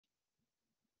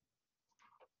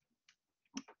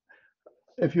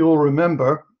if you'll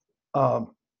remember,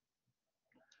 um,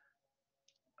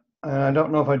 and I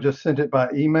don't know if I just sent it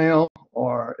by email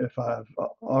or if I've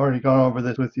already gone over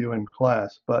this with you in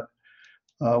class, but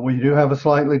we do have a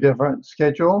slightly different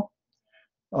schedule.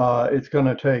 It's going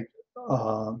to take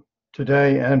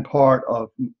today and part of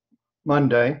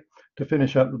Monday to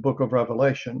finish up the book of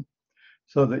Revelation,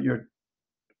 so that your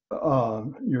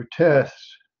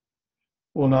test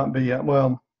will not be,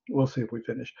 well, we'll see if we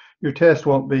finish. Your test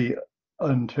won't be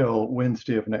until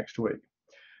Wednesday of next week.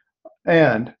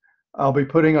 And I'll be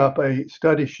putting up a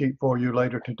study sheet for you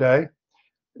later today.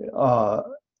 Uh,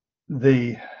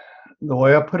 the the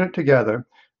way I put it together,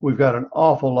 we've got an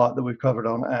awful lot that we've covered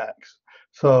on Acts.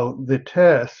 So the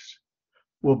test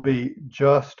will be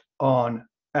just on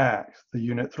Acts, the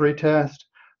Unit 3 test,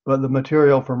 but the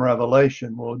material from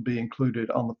Revelation will be included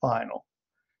on the final.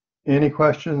 Any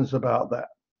questions about that?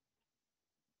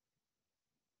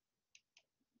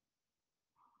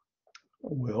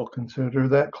 We'll consider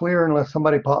that clear unless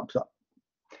somebody pops up.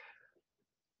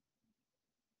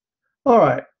 All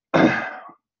right.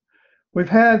 We've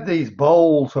had these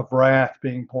bowls of wrath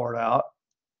being poured out,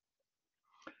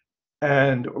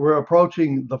 and we're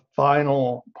approaching the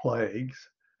final plagues.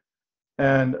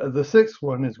 And the sixth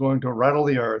one is going to rattle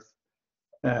the earth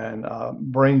and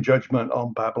bring judgment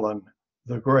on Babylon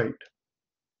the Great.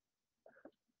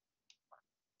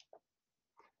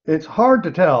 It's hard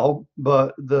to tell,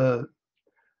 but the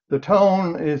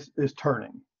tone is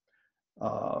turning.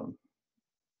 Um,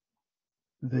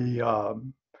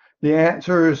 the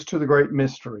answers to the great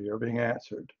mystery are being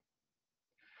answered.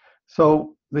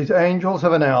 So these angels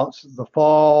have announced the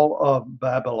fall of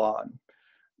Babylon.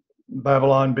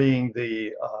 Babylon being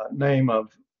the name of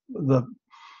the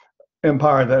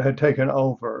empire that had taken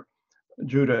over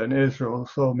Judah and Israel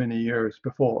so many years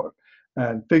before,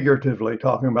 and figuratively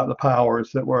talking about the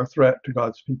powers that were a threat to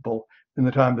God's people in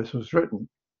the time this was written.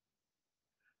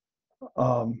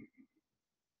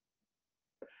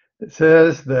 It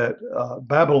says that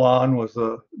Babylon was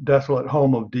the desolate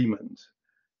home of demons,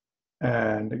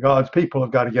 and God's people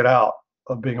have got to get out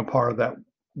of being a part of that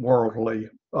worldly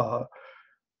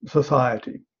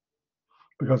society,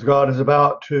 because God is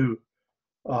about to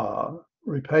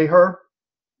repay her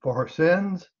for her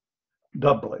sins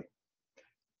doubly.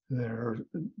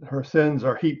 Her sins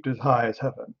are heaped as high as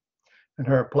heaven, and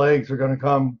her plagues are going to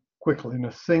come quickly in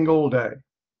a single day.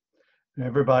 And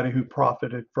everybody who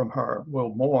profited from her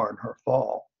will mourn her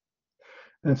fall.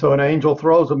 And so an angel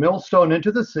throws a millstone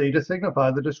into the sea to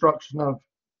signify the destruction of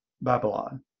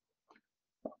Babylon.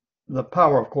 The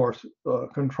power, of course,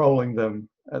 controlling them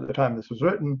at the time this was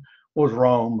written was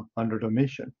Rome under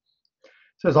Domitian. It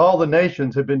says all the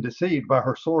nations had been deceived by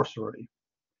her sorcery,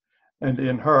 and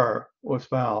in her was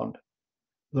found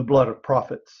the blood of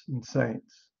prophets and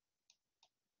saints.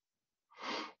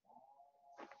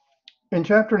 In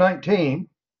chapter 19,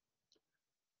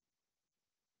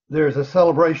 there's a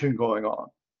celebration going on.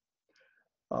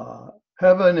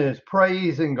 Heaven is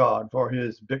praising God for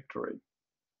his victory.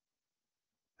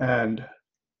 And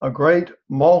a great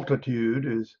multitude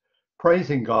is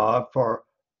praising God for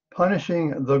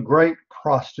punishing the great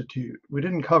prostitute. We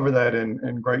didn't cover that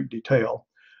in great detail,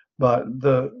 but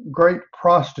the great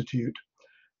prostitute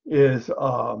is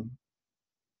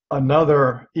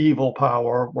another evil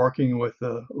power working with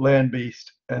the land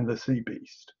beast and the sea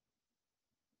beast.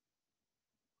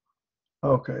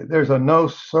 Okay, there's a no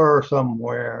sir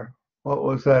somewhere. What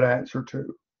was that answer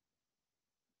to?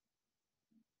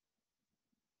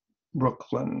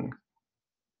 Brooklyn.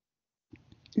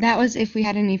 That was if we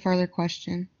had any further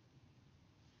question.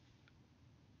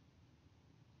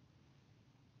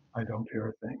 I don't hear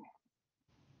a thing.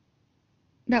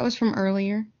 That was from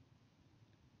earlier.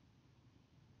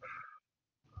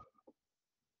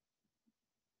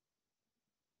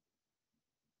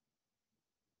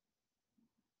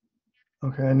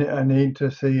 Okay, I need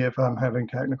to see if I'm having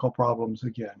technical problems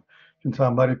again. Can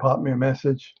somebody pop me a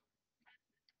message?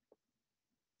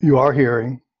 You are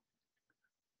hearing.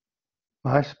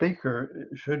 My speaker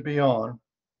should be on.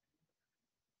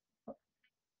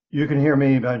 You can hear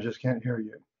me, but I just can't hear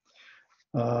you.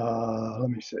 Let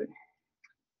me see.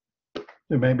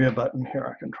 There may be a button here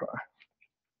I can try.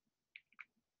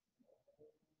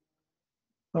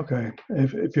 Okay,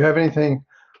 if you have anything,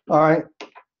 all right.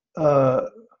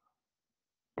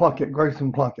 Plunkett,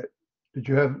 Grayson Plunkett. Did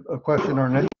you have a question or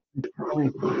an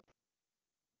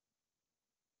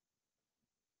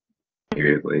Hear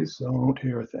you, please. Don't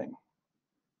hear a thing.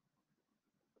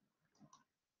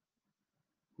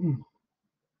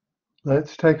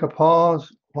 Let's take a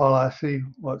pause while I see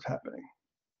what's happening.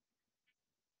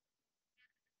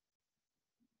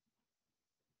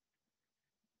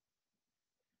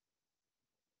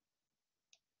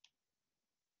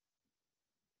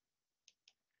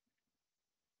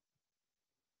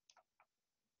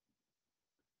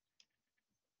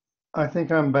 I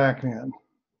think I'm back in.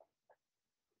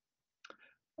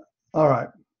 All right.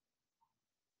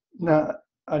 Now,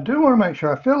 I do want to make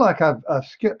sure. I feel like I've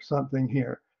skipped something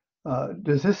here.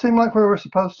 Does this seem like where we're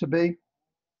supposed to be?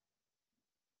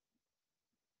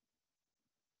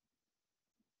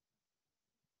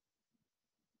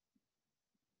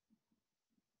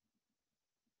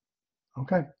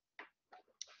 Okay.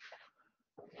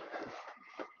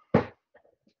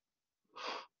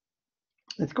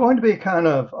 It's going to be kind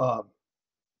of uh,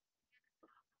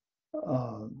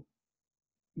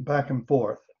 back and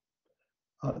forth.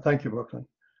 Thank you, Brooklyn.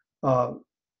 Uh,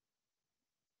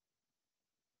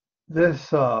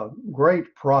 this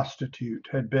great prostitute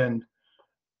had been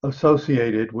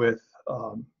associated with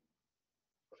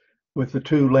the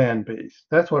two land beasts.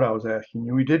 That's what I was asking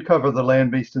you. We did cover the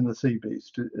land beast and the sea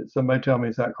beast. Somebody tell me,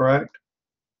 is that correct?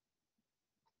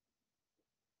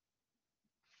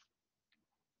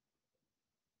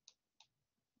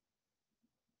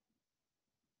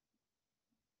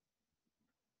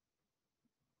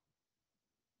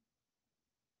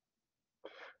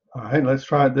 All right, let's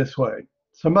try it this way.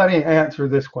 Somebody answer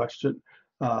this question.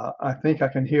 I think I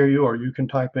can hear you, or you can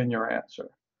type in your answer.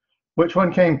 Which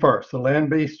one came first, the land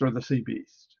beast or the sea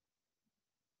beast?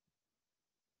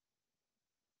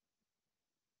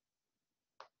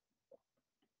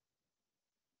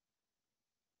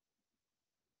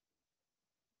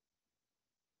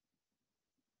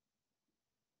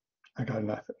 I got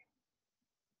nothing.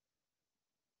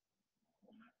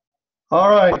 All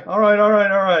right, all right, all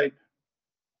right, all right.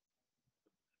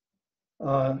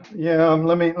 Yeah,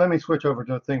 let me switch over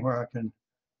to a thing where I can.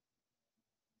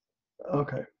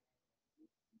 Okay,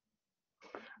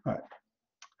 all right.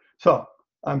 So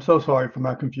I'm so sorry for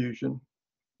my confusion.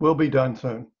 We'll be done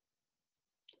soon.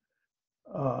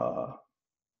 Uh,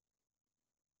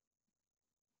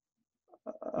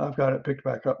 I've got it picked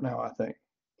back up now, I think.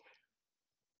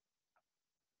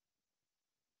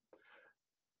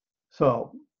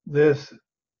 So this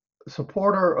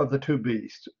supporter of the two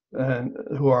beasts and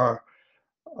who are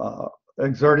uh,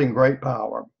 exerting great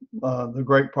power, the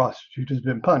great prostitute has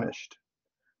been punished.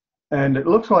 And it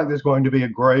looks like there's going to be a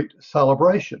great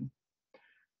celebration.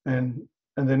 And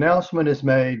the announcement is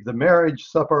made, the marriage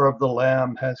supper of the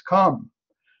Lamb has come,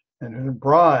 and her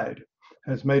bride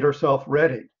has made herself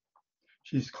ready.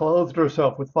 She's clothed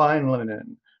herself with fine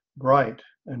linen, bright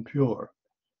and pure.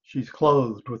 She's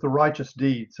clothed with the righteous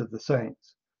deeds of the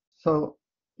saints. So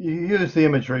you use the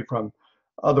imagery from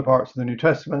other parts of the New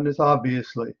Testament. It's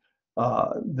obviously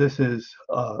this is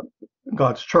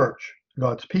God's church,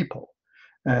 God's people,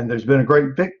 and there's been a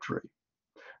great victory.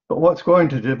 But what's going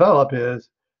to develop is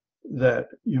that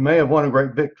you may have won a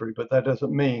great victory, but that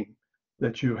doesn't mean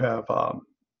that you have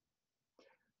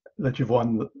that you've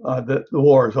won. That the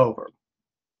war is over.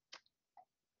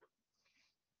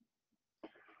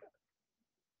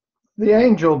 The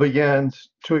angel begins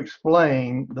to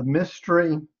explain the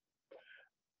mystery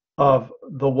of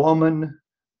the woman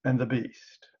and the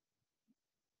beast.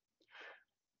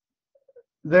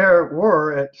 There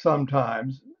were at some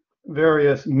times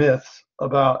various myths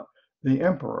about the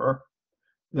emperor,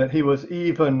 that he was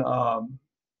even um,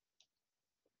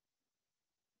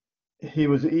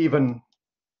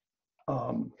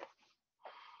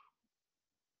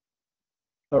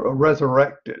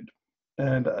 resurrected,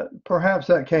 and perhaps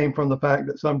that came from the fact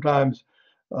that sometimes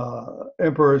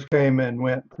emperors came and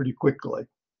went pretty quickly.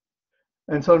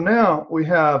 And so now we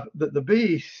have that the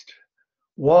beast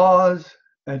was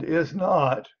and is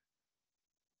not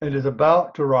and is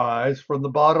about to rise from the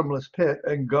bottomless pit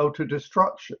and go to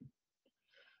destruction.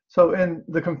 So, in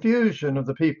the confusion of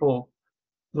the people,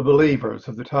 the believers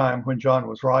of the time when John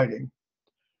was writing,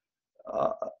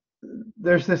 uh,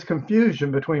 there's this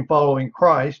confusion between following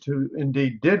Christ, who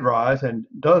indeed did rise and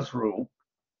does rule,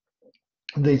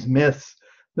 these myths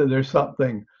that there's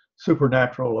something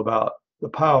supernatural about the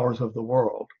powers of the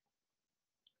world.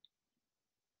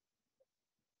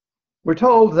 We're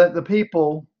told that the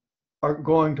people are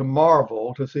going to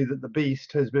marvel to see that the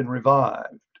beast has been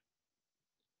revived.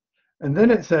 And then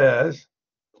it says,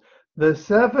 the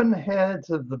seven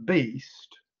heads of the beast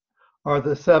are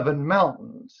the seven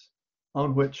mountains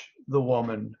on which the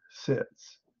woman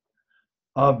sits.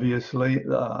 Obviously,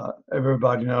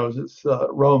 everybody knows it's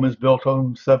Rome is built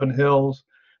on seven hills.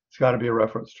 It's got to be a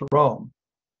reference to Rome.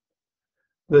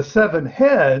 The seven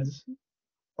heads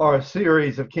are a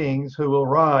series of kings who will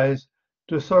rise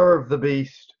to serve the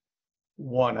beast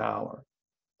 1 hour.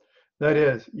 That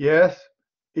is, yes,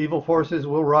 evil forces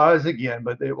will rise again,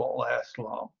 but it won't last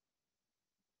long.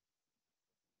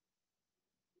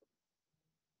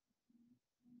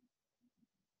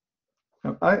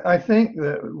 I think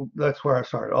that's where I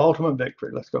started. Ultimate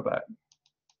victory. Let's go back.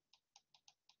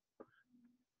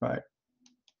 Right.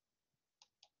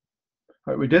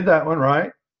 All right, we did that one,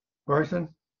 right, Bryson?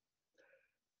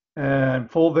 And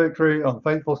full victory on the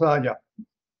faithful side, yeah.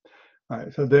 All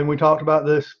right, so then we talked about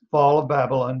this fall of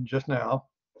Babylon just now,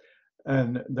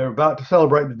 and they're about to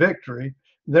celebrate the victory.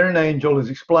 Then an angel is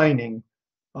explaining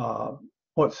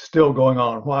what's still going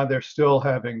on, why they're still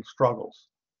having struggles.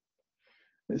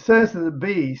 It says that the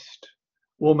beast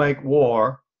will make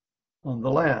war on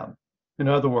the Lamb. In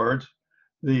other words,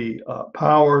 the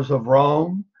powers of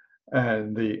Rome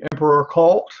and the emperor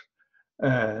cult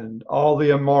and all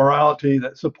the immorality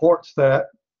that supports that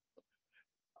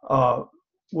uh,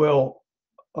 will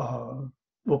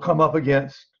come up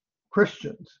against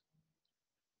Christians.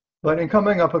 But in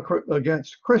coming up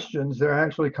against Christians, they're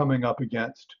actually coming up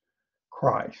against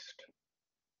Christ.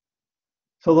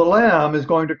 So the Lamb is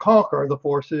going to conquer the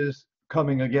forces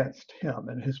coming against him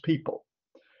and his people,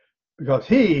 because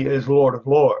he is Lord of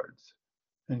Lords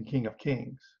and King of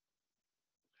Kings.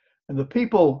 And the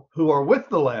people who are with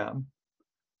the Lamb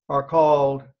are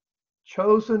called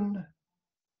chosen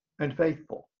and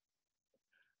faithful.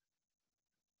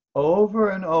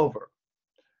 Over and over,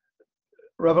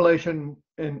 Revelation,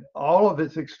 in all of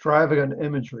its extravagant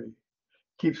imagery,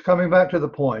 keeps coming back to the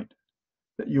point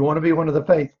that you want to be one of the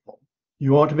faithful.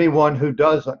 You want to be one who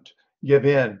doesn't give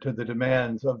in to the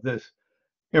demands of this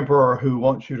emperor who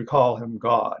wants you to call him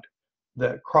God,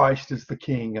 that Christ is the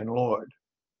King and Lord.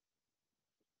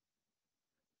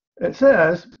 It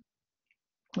says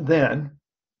then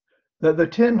that the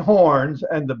 10 horns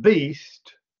and the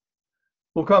beast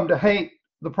will come to hate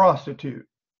the prostitute,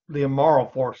 the immoral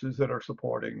forces that are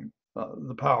supporting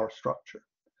the power structure.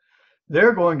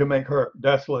 They're going to make her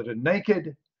desolate and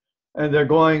naked, and they're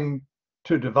going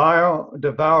to devour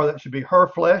that should be her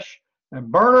flesh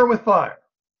and burn her with fire.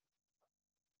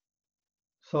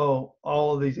 So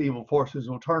all of these evil forces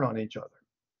will turn on each other.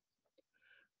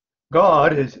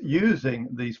 God is using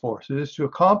these forces to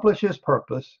accomplish his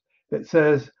purpose. It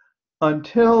says,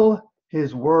 until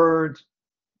his words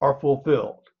are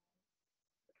fulfilled.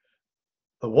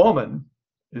 The woman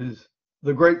is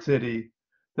the great city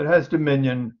that has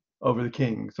dominion over the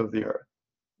kings of the earth.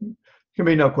 There can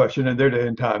be no question in their day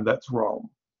and time that's Rome.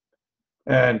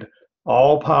 And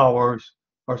all powers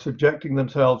are subjecting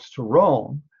themselves to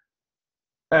Rome.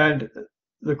 And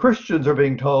the Christians are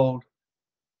being told,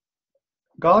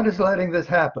 God is letting this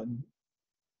happen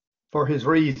for his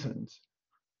reasons,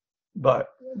 but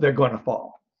they're going to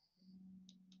fall.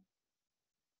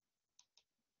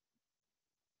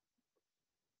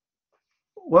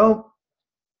 Well,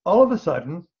 all of a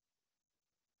sudden,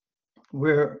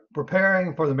 we're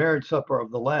preparing for the marriage supper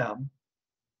of the Lamb,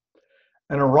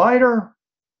 and a rider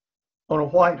on a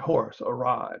white horse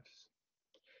arrives.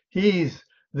 He's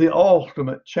the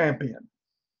ultimate champion.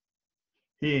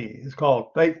 He is called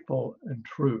Faithful and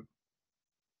True.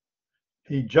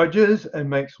 He judges and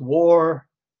makes war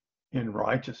in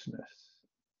righteousness.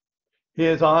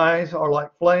 His eyes are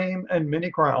like flame, and many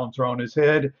crowns are on his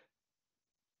head.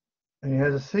 And he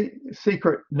has a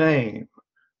secret name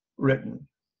written.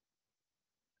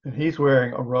 And he's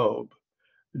wearing a robe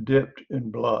dipped in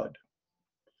blood.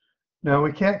 Now,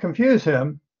 we can't confuse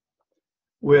him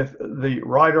with the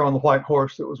rider on the white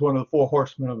horse that was one of the 4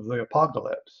 horsemen of the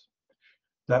apocalypse.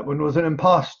 That one was an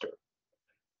imposter.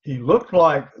 He looked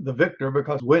like the victor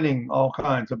because winning all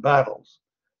kinds of battles,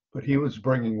 but he was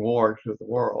bringing war to the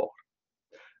world.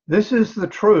 This is the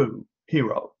true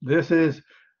hero. This is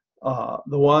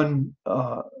the one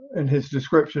in his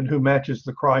description who matches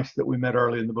the Christ that we met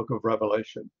early in the book of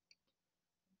Revelation.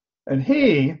 And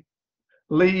he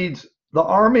leads the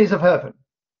armies of heaven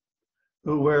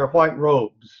who wear white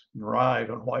robes and ride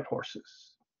on white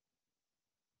horses.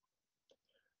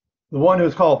 The one who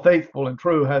is called Faithful and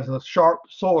True has a sharp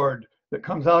sword that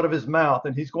comes out of his mouth,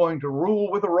 and he's going to rule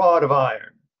with a rod of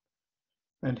iron.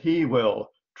 And he will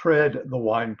tread the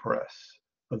winepress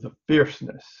of the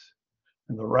fierceness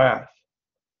and the wrath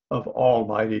of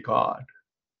Almighty God.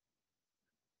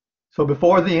 So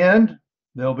before the end,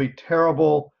 there'll be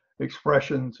terrible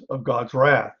expressions of God's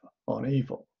wrath on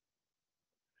evil.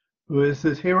 Who is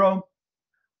this hero?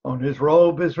 On his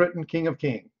robe is written King of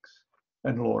Kings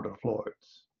and Lord of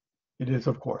Lords. It is,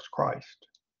 of course, Christ.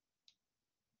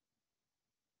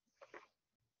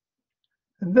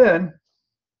 And then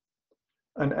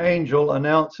an angel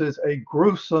announces a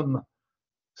gruesome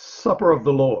supper of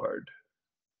the Lord.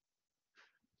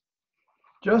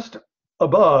 Just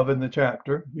above in the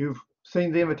chapter, you've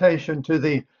seen the invitation to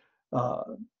the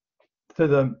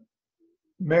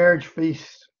marriage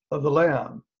feast of the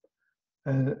Lamb.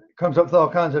 and it comes up with all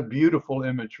kinds of beautiful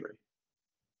imagery.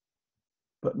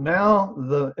 But now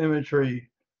the imagery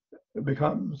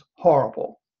becomes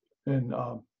horrible in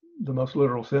the most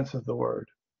literal sense of the word.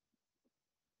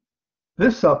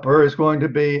 This supper is going to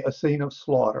be a scene of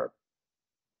slaughter.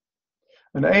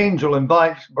 An angel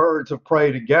invites birds of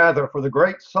prey to gather for the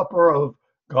great supper of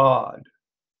God.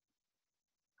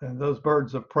 And those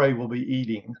birds of prey will be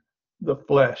eating the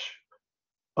flesh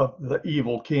of the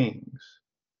evil kings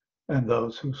and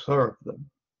those who serve them.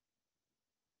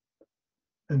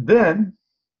 And then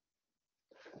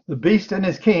the beast and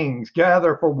his kings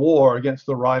gather for war against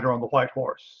the rider on the white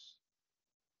horse.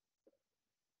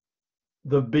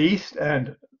 The beast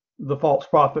and the false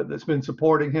prophet that's been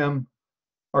supporting him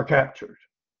are captured,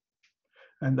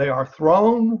 and they are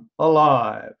thrown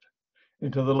alive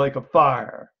into the lake of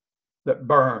fire that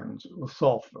burns with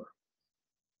sulfur.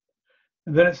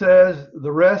 And then it says,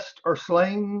 the rest are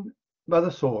slain by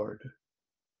the sword,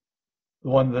 the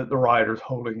one that the rider's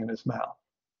holding in his mouth.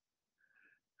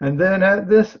 And then at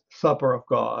this supper of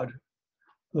God,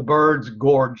 the birds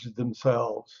gorge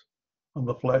themselves on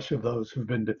the flesh of those who've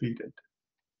been defeated.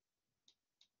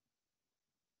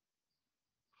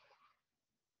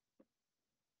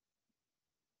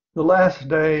 The last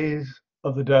days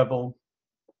of the devil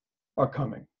are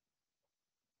coming.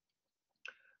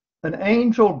 An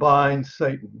angel binds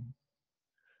Satan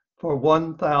for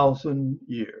 1,000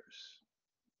 years.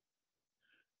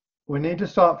 We need to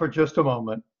stop for just a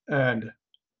moment and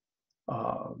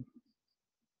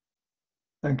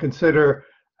consider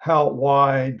how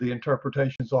wide the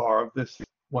interpretations are of this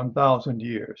 1,000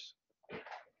 years.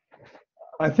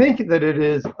 I think that it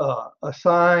is a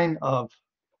sign of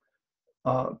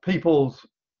people's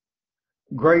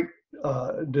great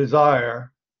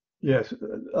desire, yes,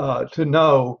 to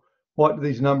know what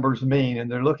these numbers mean, and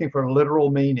they're looking for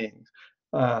literal meanings.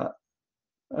 And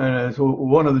as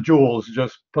one of the jewels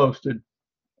just posted,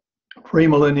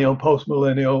 premillennial,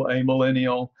 postmillennial,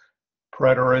 amillennial,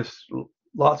 preterist,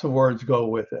 lots of words go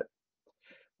with it.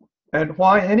 And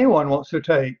why anyone wants to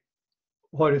take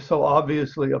what is so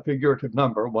obviously a figurative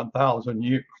number, 1,000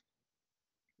 years.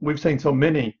 We've seen so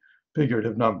many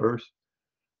figurative numbers.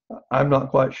 I'm not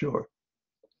quite sure.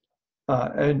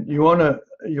 And you want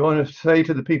to say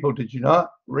to the people, did you not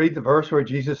read the verse where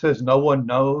Jesus says no one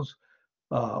knows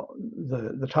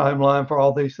the timeline for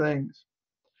all these things?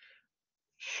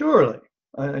 Surely,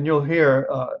 and you'll hear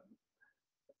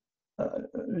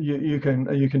you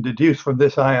can deduce from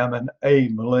this I am an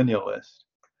amillennialist.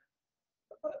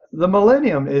 The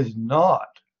millennium is not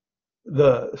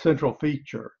the central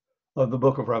feature of the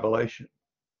book of Revelation.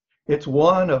 It's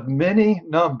one of many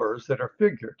numbers that are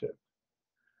figurative.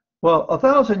 Well,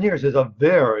 1,000 years is a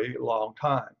very long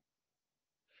time.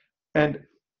 And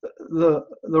the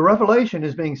revelation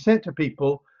is being sent to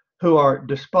people who are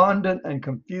despondent and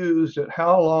confused at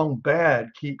how long bad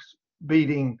keeps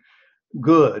beating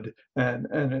good. And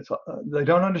it's, they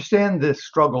don't understand this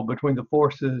struggle between the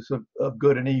forces of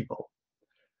good and evil.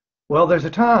 Well, there's a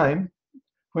time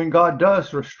when God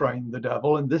does restrain the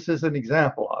devil, and this is an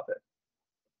example of it.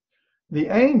 The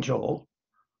angel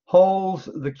holds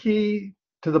the key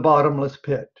to the bottomless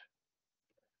pit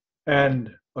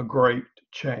and a great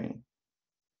chain.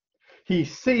 He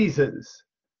seizes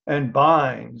and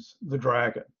binds the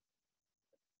dragon,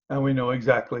 and we know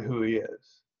exactly who he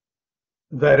is.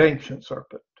 That ancient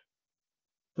serpent,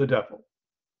 the devil,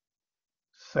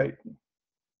 Satan.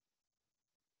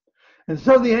 And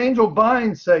so the angel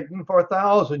binds Satan for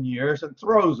 1,000 years and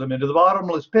throws him into the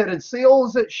bottomless pit and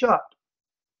seals it shut.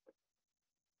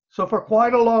 So for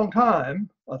quite a long time,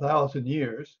 1,000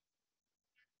 years,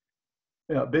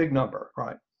 yeah, big number,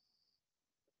 right?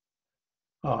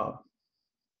 For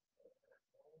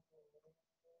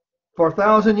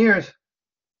 1,000 years,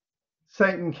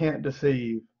 Satan can't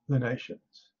deceive the nations.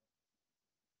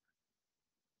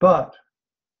 But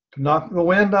to knock the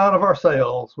wind out of our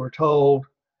sails, we're told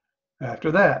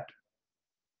after that,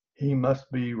 he must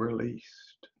be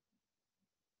released.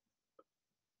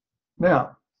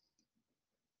 Now,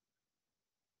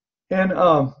 in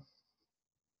an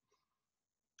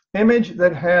image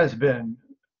that has been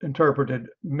interpreted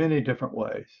many different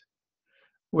ways,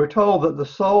 we're told that the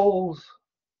souls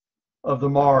of the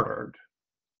martyred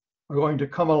are going to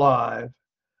come alive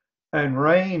and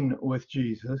reign with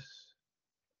Jesus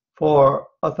for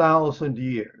 1,000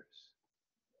 years.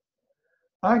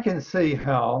 I can see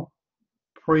how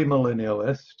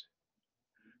premillennialists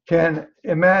can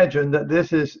imagine that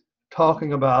this is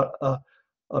talking about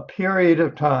a period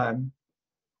of time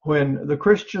when the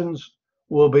Christians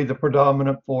will be the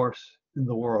predominant force in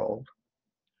the world.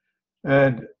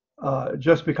 And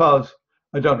just because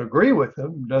I don't agree with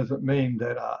them doesn't mean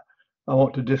that I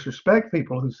want to disrespect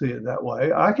people who see it that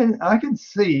way. I can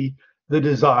see the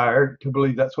desire to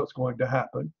believe that's what's going to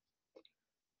happen.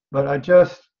 But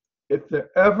if there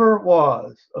ever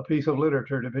was a piece of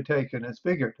literature to be taken as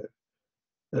figurative,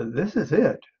 this is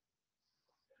it.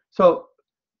 So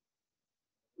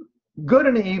good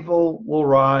and evil will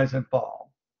rise and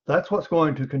fall. That's what's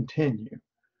going to continue.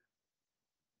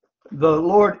 The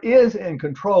Lord is in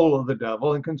control of the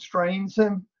devil and constrains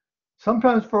him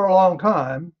sometimes for a long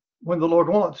time when the Lord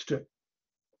wants to.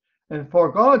 And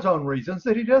for God's own reasons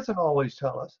that he doesn't always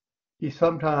tell us, he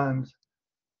sometimes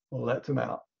lets him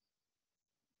out.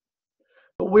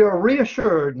 But we are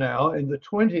reassured now in the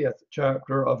 20th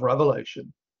chapter of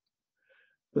Revelation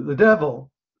that the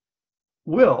devil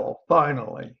will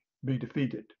finally be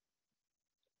defeated.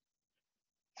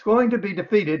 It's going to be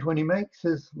defeated when he makes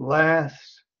his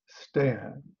last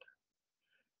stand.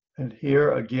 And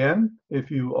here again,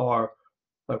 if you are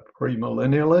a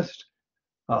premillennialist,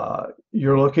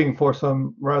 you're looking for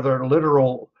some rather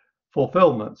literal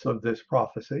fulfillments of this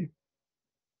prophecy.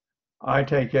 I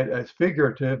take it as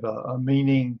figurative, a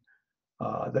meaning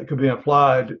that could be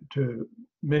applied to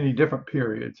many different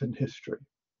periods in history.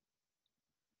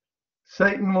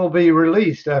 Satan will be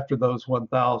released after those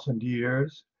 1,000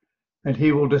 years, and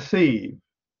he will deceive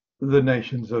the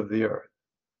nations of the earth.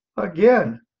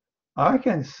 Again, I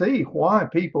can see why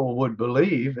people would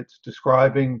believe it's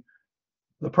describing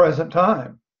the present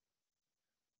time.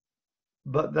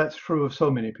 But that's true of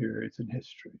so many periods in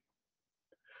history.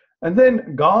 And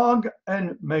then Gog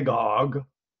and Magog,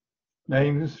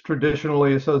 names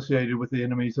traditionally associated with the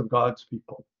enemies of God's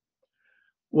people,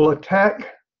 will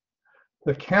attack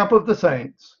the camp of the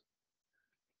saints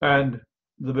and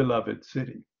the beloved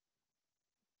city.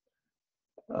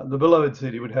 The beloved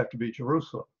city would have to be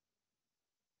Jerusalem.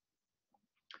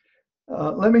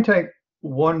 Let me take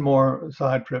one more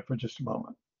side trip for just a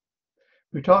moment.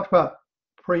 We talked about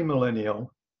premillennial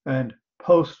and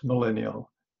postmillennial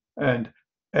and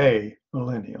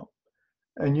amillennial.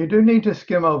 And you do need to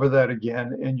skim over that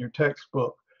again in your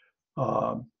textbook,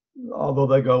 although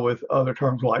they go with other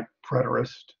terms like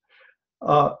preterist.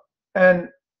 And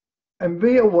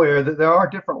be aware that there are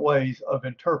different ways of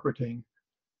interpreting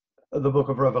the book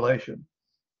of Revelation.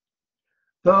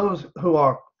 Those who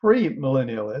are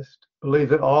premillennialist believe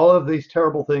that all of these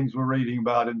terrible things we're reading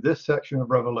about in this section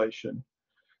of Revelation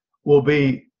will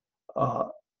be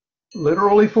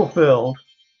literally fulfilled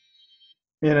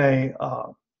in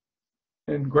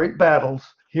great battles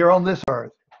here on this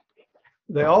earth.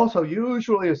 They also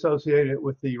usually associate it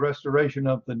with the restoration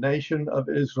of the nation of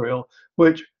Israel,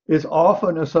 which is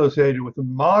often associated with the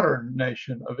modern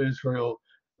nation of Israel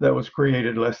that was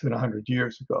created less than 100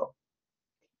 years ago.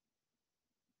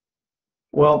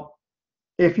 Well,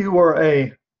 if you were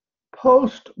a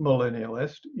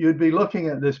post-millennialist, you'd be looking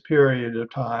at this period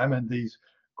of time and these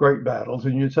great battles,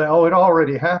 and you'd say, oh, it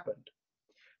already happened.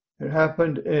 It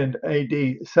happened in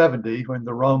AD 70 when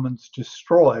the Romans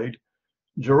destroyed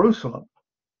Jerusalem.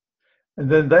 And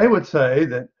then they would say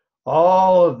that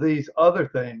all of these other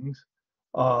things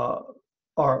are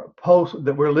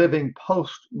that we're living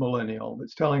post-millennial.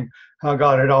 It's telling how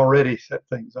God had already set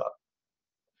things up.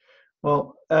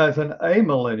 Well, as an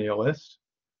amillennialist,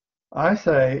 I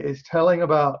say it's telling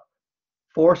about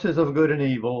forces of good and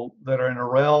evil that are in a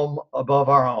realm above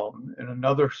our own, in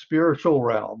another spiritual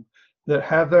realm, that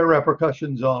have their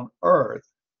repercussions on earth,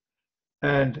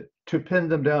 and to pin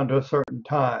them down to a certain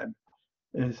time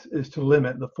is to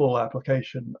limit the full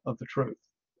application of the truth.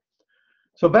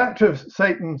 So back to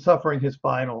Satan suffering his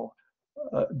final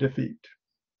defeat.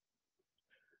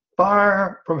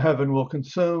 Fire from heaven will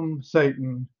consume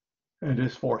Satan and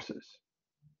his forces.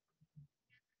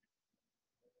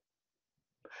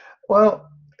 Well,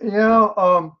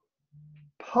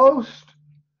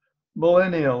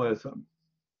 post-millennialism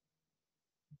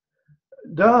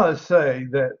does say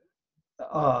that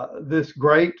this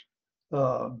great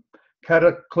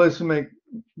cataclysmic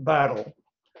battle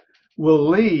will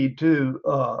lead to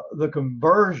the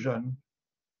conversion.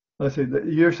 Let's see,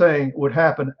 you're saying would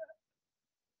happen,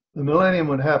 the millennium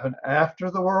would happen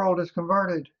after the world is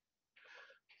converted.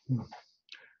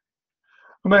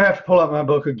 I may have to pull out my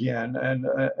book again, and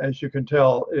as you can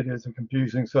tell, it is a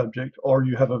confusing subject, or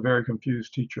you have a very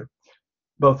confused teacher.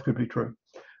 Both could be true.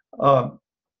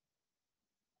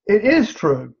 It is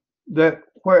true that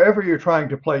wherever you're trying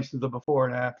to place the before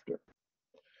and after,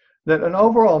 that an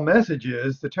overall message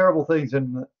is the terrible things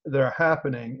that are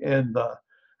happening in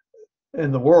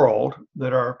the world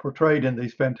that are portrayed in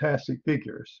these fantastic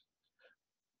figures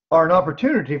are an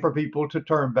opportunity for people to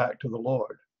turn back to the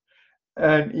Lord.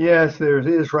 And yes, there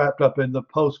is wrapped up in the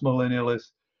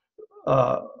post-millennialist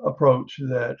approach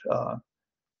that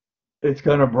it's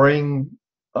going to bring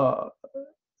uh,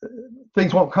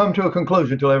 things won't come to a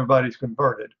conclusion until everybody's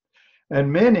converted.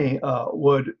 And many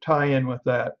would tie in with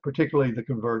that, particularly the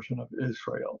conversion of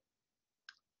Israel.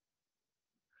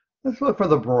 Let's look for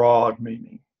the broad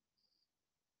meaning.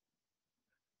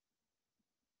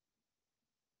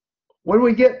 When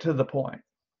we get to the point,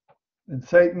 and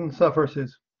Satan suffers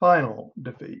his final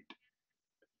defeat,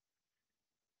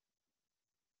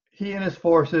 he and his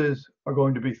forces are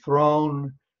going to be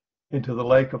thrown into the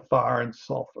lake of fire and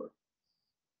sulfur,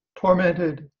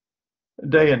 tormented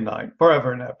day and night,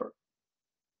 forever and ever.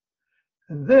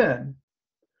 And then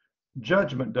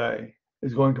Judgment Day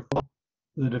is going to follow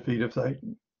the defeat of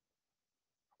Satan.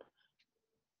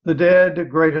 The dead,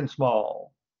 great and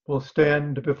small, will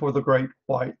stand before the great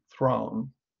white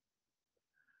throne,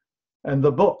 and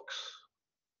the books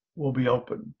will be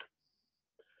opened.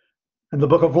 And the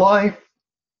book of life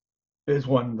is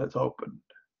one that's opened.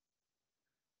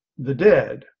 The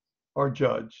dead are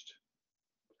judged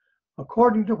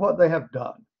according to what they have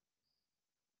done.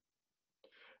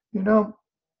 You know,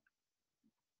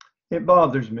 it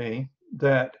bothers me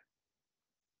that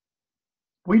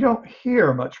we don't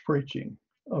hear much preaching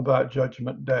about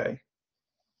Judgment Day.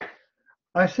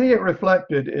 I see it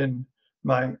reflected in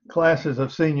my classes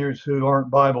of seniors who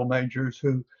aren't Bible majors,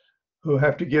 who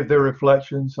have to give their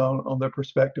reflections on their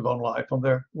perspective on life, on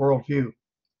their worldview.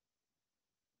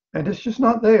 And it's just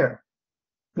not there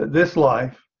that this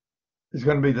life is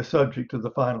going to be the subject of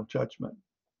the final judgment.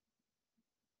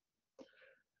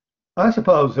 I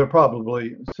suppose there are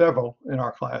probably several in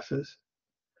our classes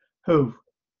who've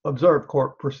observed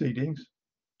court proceedings.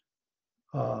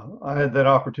 I had that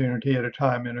opportunity at a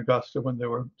time in Augusta when there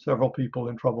were several people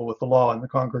in trouble with the law in the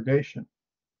congregation.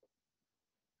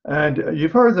 And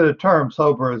you've heard the term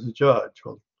sober as a judge.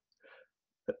 Well,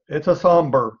 it's a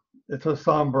somber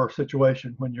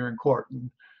situation when you're in court and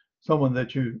someone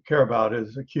that you care about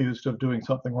is accused of doing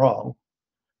something wrong.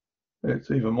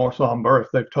 It's even more somber if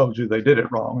they've told you they did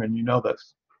it wrong and you know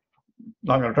that's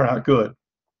not going to turn out good.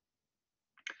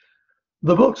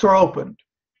 The books are opened.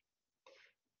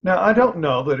 Now, I don't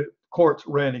know that courts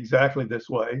ran exactly this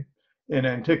way in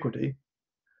antiquity,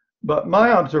 but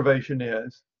my observation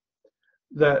is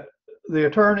that the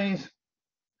attorneys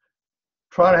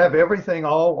try to have everything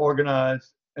all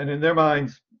organized, and in their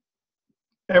minds,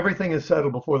 everything is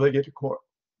settled before they get to court.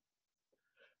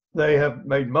 They have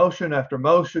made motion after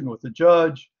motion with the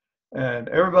judge, and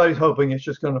everybody's hoping it's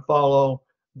just going to follow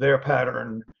their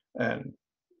pattern, and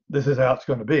this is how it's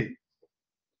going to be.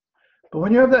 But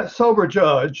when you have that sober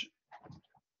judge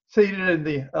seated in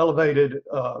the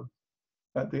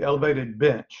at the elevated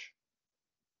bench,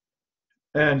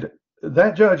 and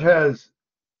that judge has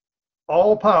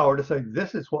all power to say,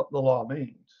 this is what the law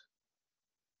means.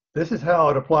 This is how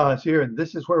it applies here, and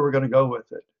this is where we're going to go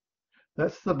with it.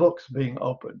 That's the books being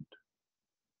opened.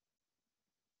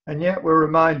 And yet we're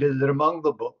reminded that among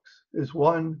the books is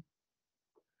one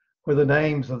where the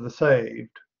names of the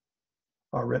saved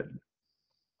are written.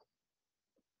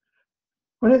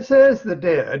 When it says the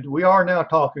dead, we are now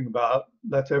talking about,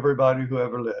 that's everybody who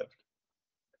ever lived.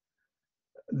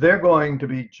 They're going to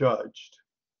be judged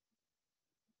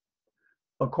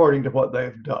according to what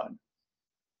they've done.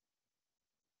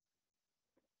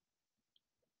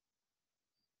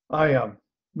 I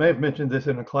may have mentioned this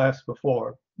in a class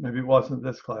before. Maybe it wasn't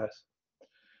this class.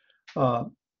 A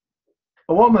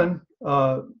woman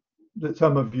that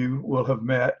some of you will have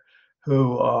met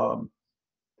who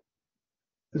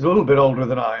is a little bit older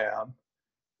than I am,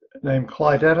 named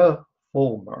Clydetta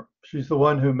Fulmer. She's the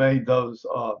one who made those,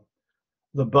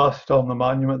 the bust on the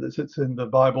monument that sits in the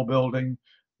Bible building,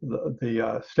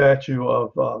 the statue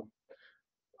of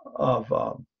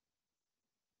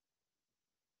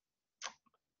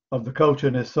the coach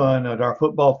and his son at our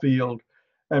football field,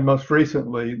 and most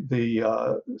recently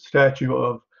the statue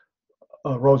of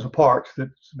Rosa Parks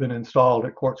that's been installed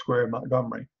at Court Square in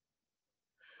Montgomery.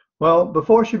 Well,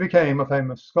 before she became a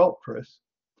famous sculptress,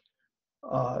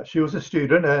 she was a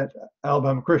student at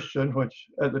Alabama Christian, which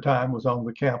at the time was on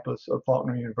the campus of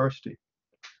Faulkner University.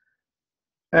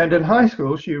 And in high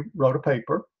school, she wrote a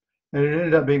paper, and it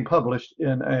ended up being published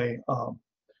in a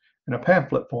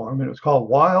pamphlet form, and it was called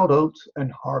Wild Oats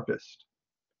and Harvest.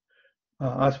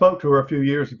 I spoke to her a few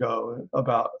years ago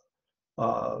about,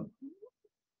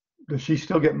 does she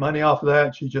still get money off of that?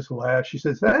 And she just laughed. She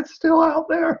says, that's still out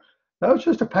there. That was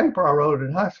just a paper I wrote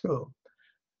in high school.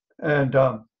 And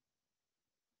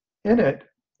in it,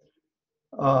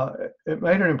 it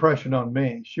made an impression on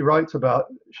me. She writes about,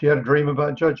 she had a dream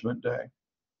about Judgment Day.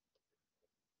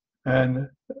 And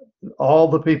all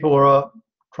the people are up,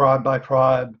 tribe by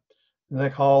tribe, and they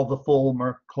call the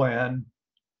Fulmer clan.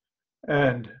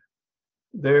 And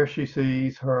there she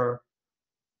sees her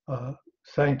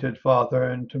sainted father,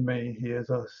 and to me, he is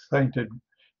a sainted.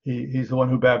 He's the one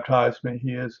who baptized me.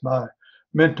 He is my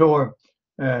mentor,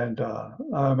 and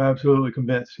I'm absolutely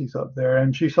convinced he's up there.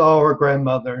 And she saw her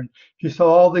grandmother, and she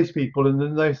saw all these people, and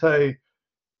then they say,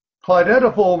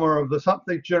 Clydetta Fulmer of the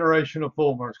something generation of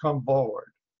Fulmers, come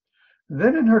forward. And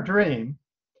then in her dream,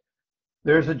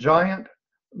 there's a giant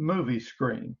movie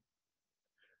screen,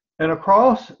 and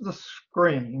across the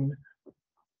screen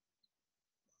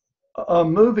a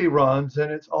movie runs,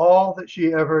 and it's all that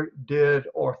she ever did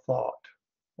or thought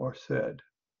or said.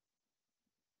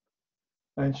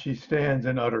 And she stands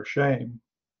in utter shame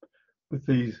with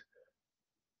these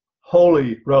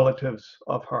holy relatives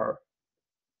of her.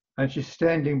 And she's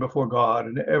standing before God,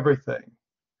 and everything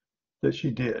that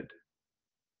she did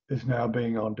is now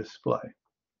being on display.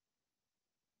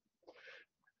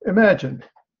 Imagine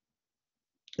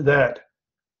that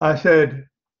I said,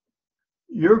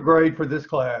 your grade for this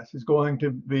class is going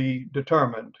to be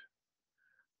determined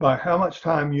by how much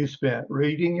time you spent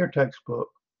reading your textbook,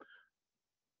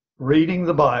 reading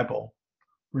the Bible,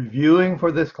 reviewing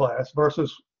for this class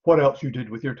versus what else you did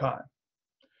with your time.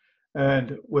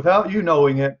 And without you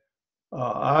knowing it,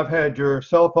 I've had your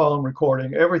cell phone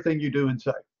recording everything you do and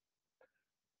say.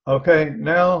 Okay,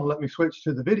 now let me switch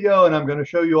to the video, and I'm going to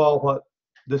show you all what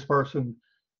this person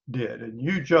did. And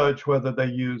you judge whether they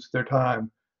used their time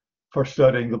for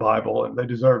studying the Bible and they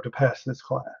deserve to pass this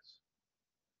class.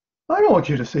 I don't want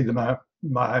you to see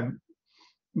my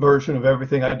version of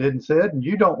everything I did and said, and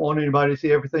you don't want anybody to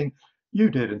see everything you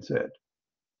did and said.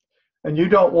 And you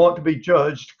don't want to be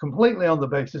judged completely on the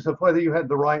basis of whether you had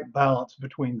the right balance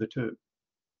between the two.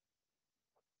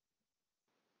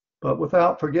 But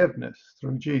without forgiveness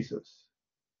through Jesus,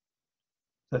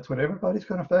 that's what everybody's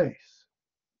going to face.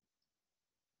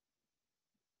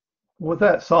 With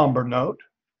that somber note,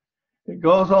 it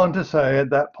goes on to say at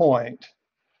that point,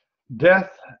 death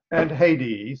and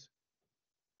Hades,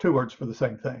 two words for the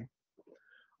same thing,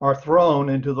 are thrown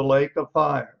into the lake of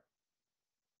fire.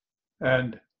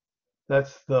 And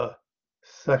that's the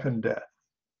second death.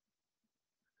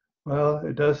 Well,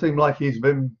 it does seem like he's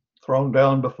been thrown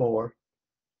down before.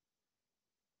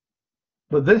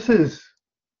 But this is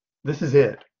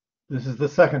it. This is the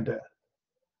second death.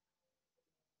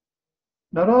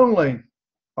 Not only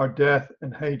are death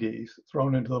and Hades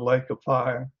thrown into the lake of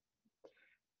fire,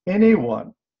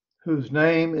 anyone whose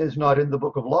name is not in the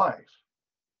book of life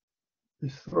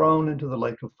is thrown into the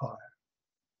lake of fire.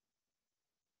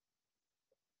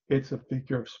 It's a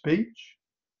figure of speech.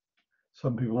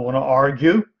 Some people want to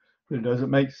argue that it doesn't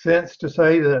make sense to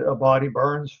say that a body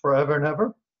burns forever and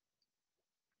ever.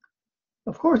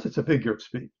 Of course, it's a figure of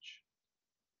speech,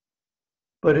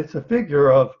 but it's a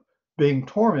figure of being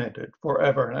tormented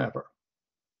forever and ever.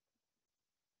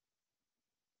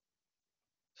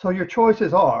 So your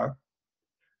choices are,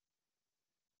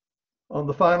 on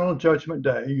the final judgment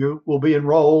day, you will be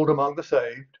enrolled among the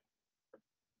saved,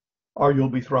 or you'll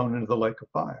be thrown into the lake of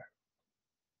fire.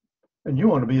 And you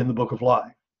want to be in the book of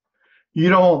life. You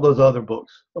don't want those other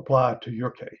books applied to your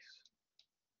case.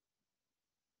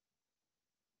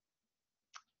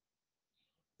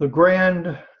 The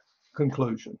grand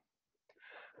conclusion.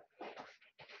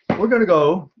 We're going to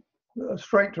go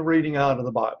straight to reading out of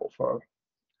the Bible for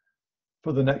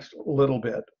the next little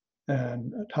bit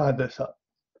and tie this up.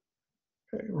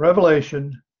 Okay,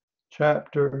 Revelation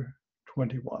chapter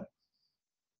 21.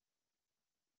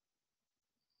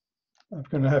 I'm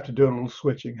going to have to do a little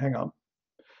switching. Hang on.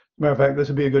 Matter of fact, this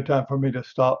would be a good time for me to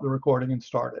stop the recording and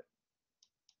start it.